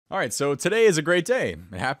Alright, so today is a great day.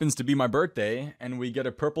 It happens to be my birthday, and we get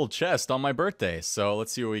a purple chest on my birthday. So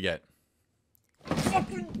let's see what we get.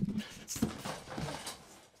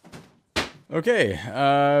 Okay,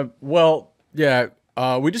 well, yeah,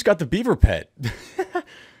 we just got the beaver pet.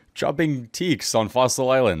 Dropping teaks on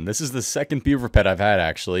Fossil Island. This is the second beaver pet I've had,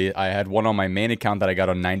 actually. I had one on my main account that I got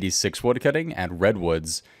on 96 woodcutting at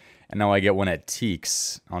Redwoods, and now I get one at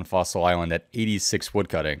Teaks on Fossil Island at 86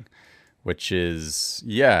 woodcutting. Which is,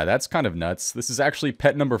 yeah, that's kind of nuts. This is actually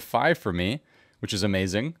pet number 5 for me, which is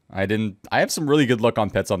amazing. I have some really good luck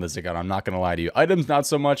on pets on this account, I'm not going to lie to you. Items, not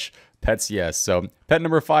so much. Pets, yes. So, pet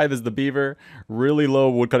number 5 is the beaver. Really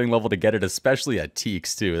low woodcutting level to get it, especially at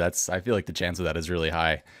Teaks, too. I feel like the chance of that is really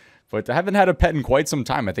high. But I haven't had a pet in quite some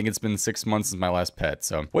time. I think it's been 6 months since my last pet.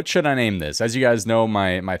 So, what should I name this? As you guys know,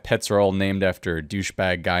 my pets are all named after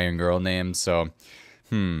douchebag guy and girl names, so...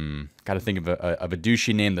 gotta think of a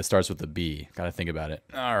douchey name that starts with a B. Gotta think about it.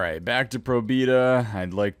 Alright, back to Pro Beta.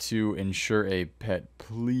 I'd like to insure a pet,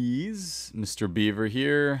 please. Mr. Beaver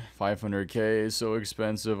here. 500k, so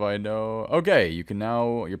expensive, I know. Okay, you can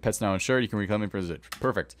now, your pet's now insured. You can reclaim it for it.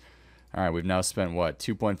 Perfect. Alright, we've now spent, what,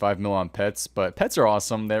 2.5 mil on pets. But pets are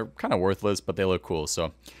awesome. They're kind of worthless, but they look cool.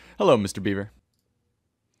 So, hello, Mr. Beaver.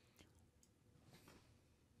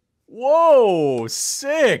 Whoa,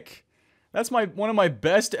 sick! That's one of my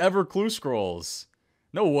best ever clue scrolls.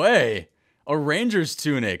 No way. A Ranger's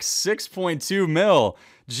Tunic, 6.2 mil.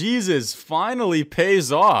 Jesus, finally pays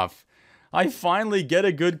off. I finally get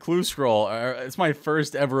a good clue scroll. It's my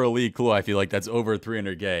first ever elite clue, I feel like, that's over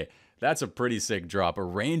 300k. That's a pretty sick drop. A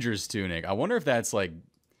Ranger's Tunic. I wonder if that's, like,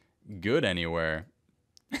 good anywhere.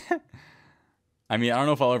 I mean, I don't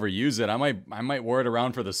know if I'll ever use it. I might wear it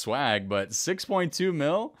around for the swag, but 6.2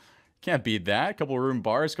 mil? Can't beat that. Couple room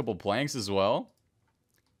bars, couple planks as well.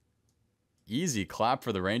 Easy clap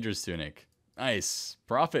for the Ranger's Tunic. Nice.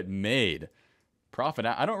 Profit made. Profit.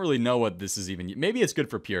 I don't really know what this is even. Maybe it's good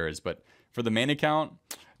for pures, but for the main account,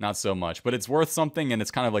 not so much. But it's worth something, and it's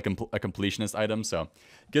kind of like a completionist item, so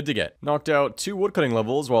good to get. Knocked out 2 woodcutting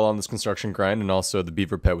levels while on this construction grind, and also the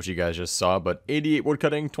beaver pet, which you guys just saw. But 88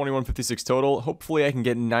 woodcutting, 2156 total. Hopefully I can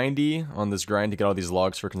get 90 on this grind to get all these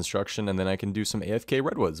logs for construction, and then I can do some AFK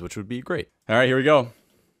redwoods, which would be great. All right, here we go.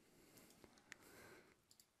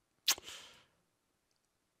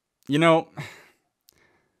 You know,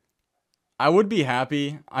 I would be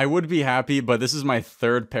happy, but this is my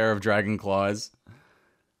 3rd pair of Dragon Claws.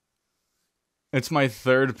 It's my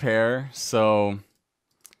 3rd pair, so...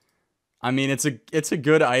 I mean, it's a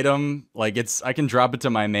good item. Like, I can drop it to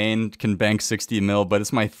my main, can bank 60 mil, but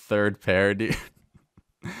it's my 3rd pair, dude.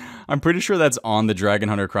 I'm pretty sure that's on the Dragon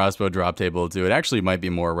Hunter crossbow drop table, too. It actually might be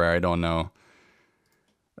more rare, I don't know.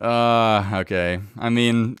 Okay. I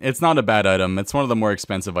mean, it's not a bad item. It's one of the more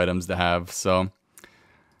expensive items to have, so...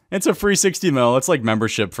 It's a free 60 mil. It's like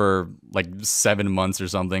membership for like 7 months or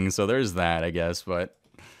something. So there's that, I guess. But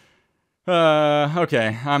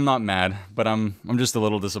okay, I'm not mad, but I'm just a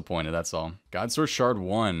little disappointed. That's all. Godsword Shard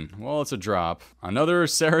 1. Well, it's a drop. Another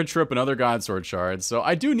Sarah trip, another Godsword Shard. So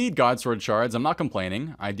I do need Godsword Shards. I'm not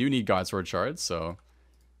complaining. I do need Godsword Shards. So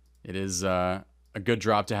it is a good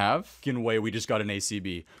drop to have. In way we just got an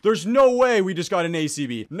ACB. There's no way we just got an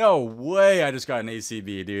ACB. No way I just got an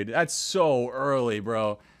ACB, dude. That's so early,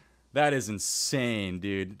 bro. That is insane,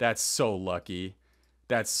 dude. That's so lucky.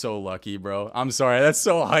 That's so lucky, bro. I'm sorry. That's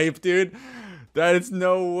so hype, dude. That is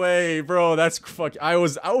no way, bro. That's fuck. I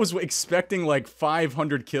was expecting like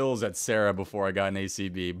 500 kills at Sarah before I got an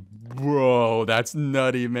ACB. Bro, that's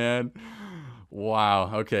nutty, man.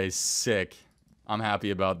 Wow. Okay, sick. I'm happy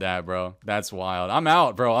about that, bro. That's wild. I'm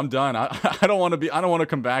out, bro. I'm done. I don't want to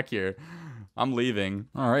come back here. I'm leaving.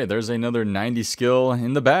 Alright, there's another 90 skill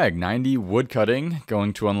in the bag. 90 woodcutting.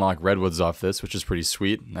 Going to unlock redwoods off this, which is pretty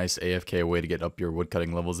sweet. Nice AFK way to get up your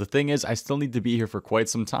woodcutting levels. The thing is, I still need to be here for quite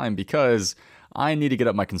some time because I need to get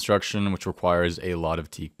up my construction, which requires a lot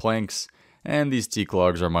of teak planks. And these teak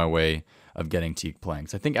logs are my way of getting teak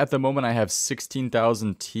planks. I think at the moment I have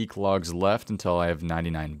 16,000 teak logs left until I have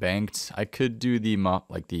 99 banked. I could do the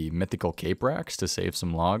mythical cape racks to save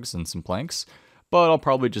some logs and some planks. But I'll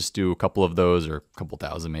probably just do a couple of those, or a couple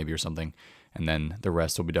thousand maybe or something. And then the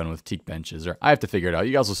rest will be done with teak benches. Or I have to figure it out.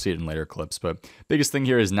 You guys will see it in later clips. But biggest thing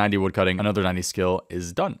here is 90 woodcutting. Another 90 skill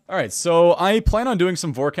is done. Alright, so I plan on doing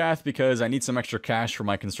some Vorkath because I need some extra cash for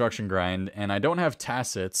my construction grind. And I don't have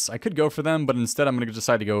tacits. I could go for them, but instead I'm going to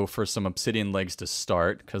decide to go for some obsidian legs to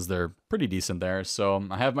start. Because they're pretty decent there. So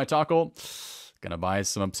I have my tackle. Gonna buy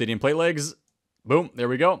some obsidian plate legs. Boom, there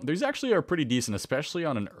we go. These actually are pretty decent, especially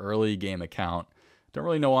on an early game account. Don't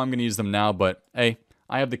really know why I'm going to use them now, but hey,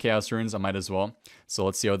 I have the Chaos Runes, I might as well. So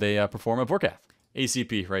let's see how they perform at Vorkath.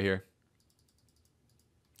 ACP right here.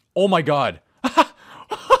 Oh my god.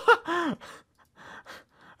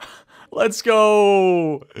 Let's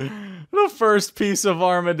go. The first piece of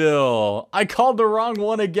Armadillo. I called the wrong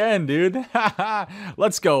one again, dude.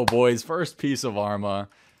 Let's go, boys. First piece of Arma.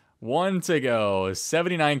 1 to go.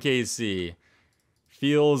 79 KC.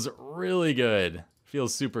 Feels really good.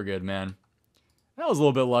 Feels super good, man. That was a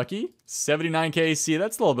little bit lucky. 79 KC.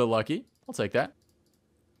 That's a little bit lucky. I'll take that.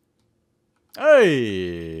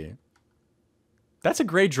 Hey. That's a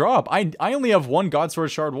great drop. I only have 1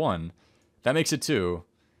 Godsword Shard 1. That makes it 2.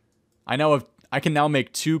 I can now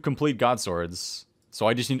make 2 complete Godswords. So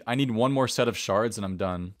I need 1 more set of shards and I'm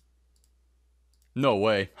done. No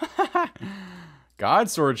way.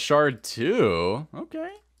 Godsword Shard 2.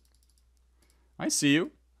 Okay. I see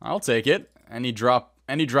you. I'll take it. Any drop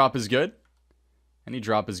is good. Any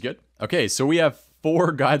drop is good. Okay, so we have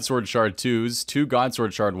 4 Godsword Shard 2s, 2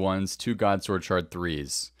 Godsword Shard 1s, 2 Godsword Shard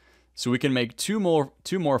 3s. So we can make 2 more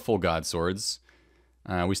full Godswords.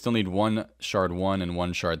 We still need 1 Shard 1 and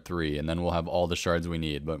 1 Shard 3, and then we'll have all the shards we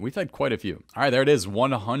need. But we've had quite a few. All right, there it is.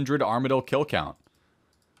 100 Armadillo kill count.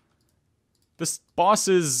 This boss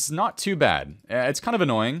is not too bad. It's kind of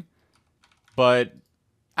annoying, but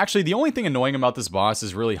actually the only thing annoying about this boss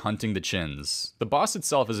is really hunting the chins. The boss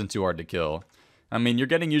itself isn't too hard to kill. I mean, you're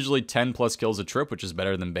getting usually 10 plus kills a trip, which is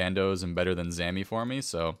better than Bandos and better than Zammy for me,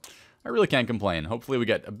 so I really can't complain. Hopefully we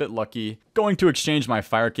get a bit lucky. Going to exchange my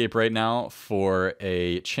Fire Cape right now for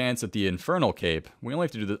a chance at the Infernal Cape. We only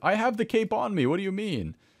have to do this. I have the cape on me. What do you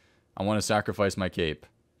mean? I want to sacrifice my cape.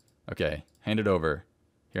 Okay, hand it over.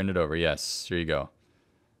 Hand it over. Yes, here you go.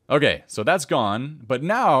 Okay, so that's gone. But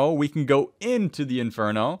now we can go into the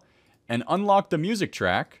Inferno and unlock the music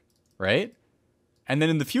track, right? And then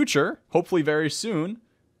in the future, hopefully very soon,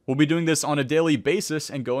 we'll be doing this on a daily basis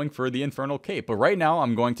and going for the Infernal Cape. But right now,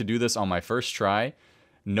 I'm going to do this on my first try.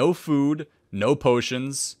 No food, no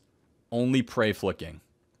potions, only prey flicking.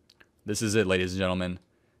 This is it, ladies and gentlemen.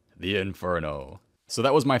 The Inferno. So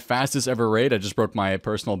that was my fastest ever raid. I just broke my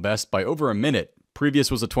personal best by over a minute.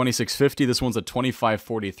 Previous was a 2650. This one's a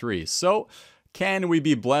 2543. So, can we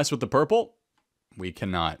be blessed with the purple? We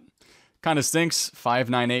cannot. Kind of stinks.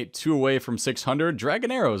 598, 2 away from 600.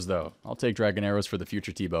 Dragon arrows, though. I'll take dragon arrows for the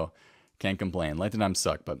future Tebow. Can't complain. Lifetime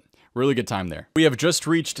suck, but really good time there. We have just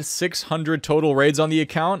reached 600 total raids on the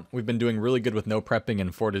account. We've been doing really good with no prepping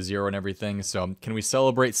and 4-0 and everything. So, can we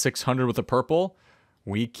celebrate 600 with a purple?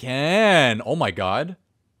 We can. Oh my god.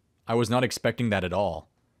 I was not expecting that at all.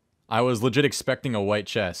 I was legit expecting a white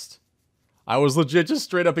chest. I was legit just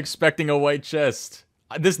straight up expecting a white chest.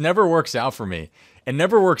 This never works out for me. It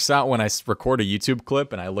never works out when I record a YouTube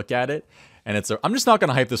clip and I look at it and it's I'm just not going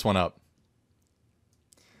to hype this one up.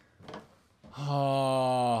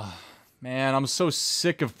 Oh, man, I'm so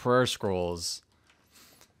sick of prayer scrolls.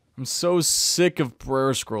 I'm so sick of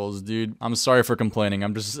prayer scrolls, dude. I'm sorry for complaining.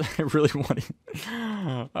 I'm just, I really want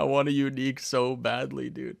I want a unique so badly,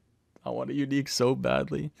 dude. I want a unique so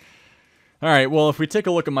badly. All right, well, if we take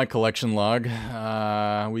a look at my collection log,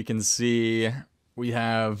 we can see we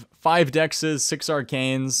have 5 Dexes, 6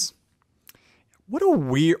 Arcanes. What a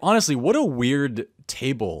weird, honestly, what a weird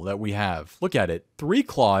table that we have. Look at it. 3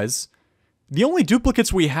 Claws. The only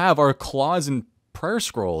duplicates we have are Claws and Prayer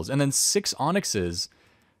Scrolls, and then 6 Onyxes,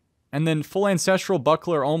 and then full Ancestral,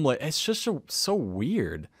 Buckler, Omelet. It's just so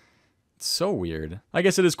weird. It's so weird. I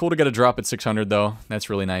guess it is cool to get a drop at 600, though. That's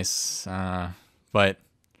really nice. But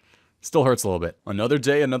still hurts a little bit. Another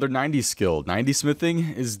day, another 90 skill. 90 smithing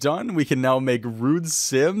is done. We can now make rune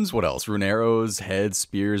sims. What else? Rune arrows, heads,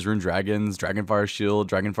 spears, rune dragons, dragonfire shield,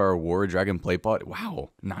 dragonfire ward, dragon playpot. Wow,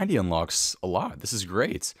 90 unlocks a lot. This is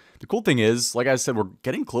great. The cool thing is, like I said, we're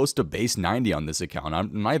getting close to base 90 on this account.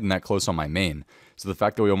 I'm not even that close on my main. So the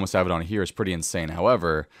fact that we almost have it on here is pretty insane.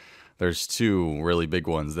 However, there's 2 really big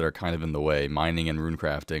ones that are kind of in the way, mining and rune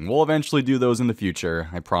crafting. We'll eventually do those in the future,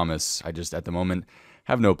 I promise. I just, at the moment,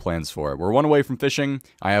 have no plans for it. We're 1 away from fishing.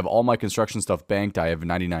 I have all my construction stuff banked. I have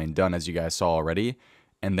 99 done, as you guys saw already.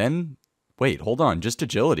 And then, wait, hold on, just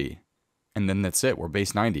agility. And then that's it, we're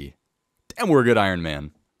base 90. Damn, we're a good Iron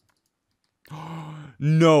Man.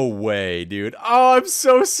 No way, dude. Oh, I'm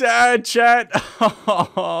so sad, chat.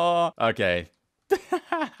 Okay.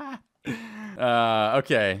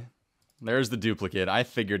 Okay. There's the duplicate. I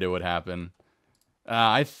figured it would happen.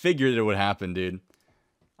 I figured it would happen, dude.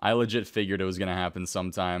 I legit figured it was going to happen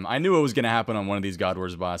sometime. I knew it was going to happen on one of these God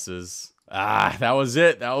Wars bosses. Ah, that was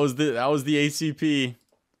it. That was the ACP.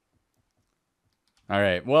 All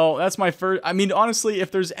right. Well, that's my first. I mean, honestly, if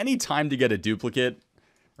there's any time to get a duplicate,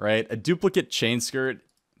 right? A duplicate chain skirt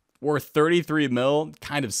worth 33 mil,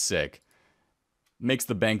 kind of sick. makes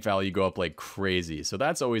the bank value go up like crazy. So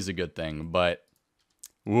that's always a good thing. But,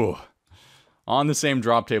 woo. On the same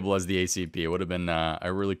drop table as the ACP. It would have been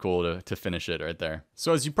really cool to finish it right there.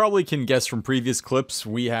 So as you probably can guess from previous clips,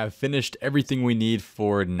 we have finished everything we need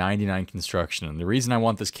for 99 construction. And the reason I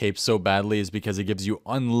want this cape so badly is because it gives you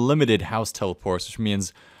unlimited house teleports, which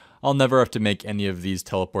means I'll never have to make any of these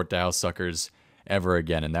teleport to house suckers ever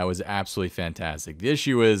again. And that was absolutely fantastic. The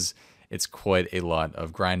issue is it's quite a lot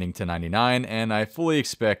of grinding to 99, and I fully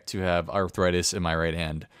expect to have arthritis in my right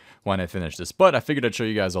hand when I finish this. But I figured I'd show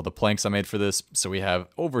you guys all the planks I made for this. So we have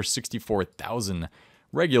over 64,000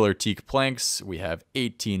 regular teak planks. We have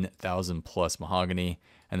 18,000 plus mahogany,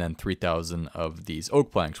 and then 3,000 of these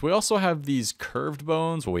oak planks. We also have these curved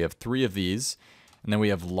bones. Well, we have 3 of these. And then we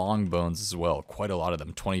have long bones as well, quite a lot of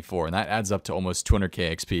them, 24, and that adds up to almost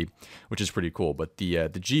 200k XP, which is pretty cool. But the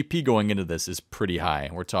GP going into this is pretty high.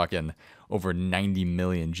 We're talking over 90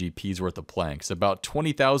 million GPs worth of planks. About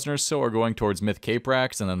 20,000 or so are going towards myth cape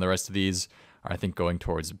racks, and then the rest of these are, I think, going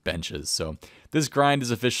towards benches. So this grind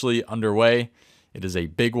is officially underway. It is a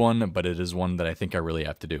big one, but it is one that I think I really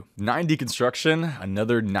have to do. 90 construction,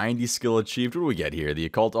 another 90 skill achieved. What do we get here? The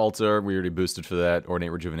occult altar, we already boosted for that.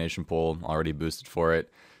 Ornate rejuvenation pole, already boosted for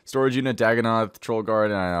it. Storage unit, Dagonoth, troll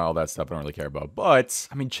guard, and all that stuff I don't really care about. But,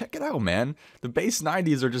 I mean, check it out, man. The base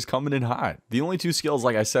 90s are just coming in hot. The only 2 skills,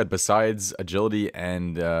 like I said, besides agility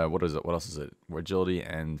and, what else is it? Agility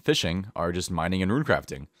and fishing are just mining and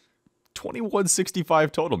runecrafting.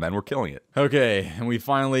 2165 total, man. We're killing it. Okay, and we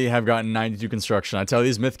finally have gotten 92 construction. I tell you,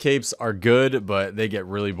 these myth capes are good, but they get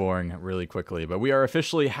really boring really quickly. But we are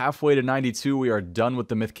officially halfway to 92. We are done with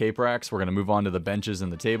the myth cape racks. We're going to move on to the benches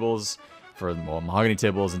and the tables for, well, mahogany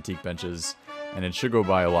tables and teak benches, and it should go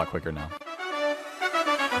by a lot quicker now.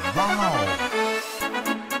 Wow.